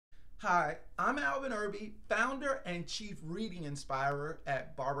Hi, I'm Alvin Irby, founder and chief reading inspirer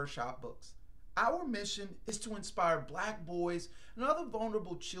at Barbershop Books. Our mission is to inspire black boys and other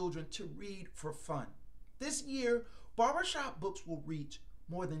vulnerable children to read for fun. This year, Barbershop Books will reach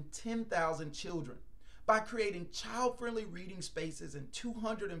more than 10,000 children by creating child-friendly reading spaces in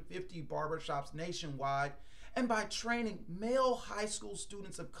 250 barbershops nationwide and by training male high school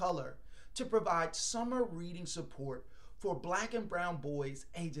students of color to provide summer reading support for black and brown boys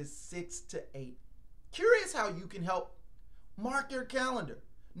ages 6 to 8. Curious how you can help? Mark your calendar.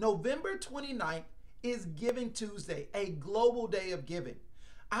 November 29th is Giving Tuesday, a global day of giving.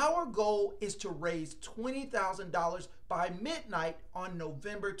 Our goal is to raise $20,000 by midnight on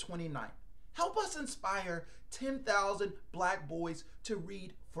November 29th. Help us inspire 10,000 black boys to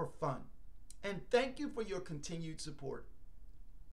read for fun. And thank you for your continued support.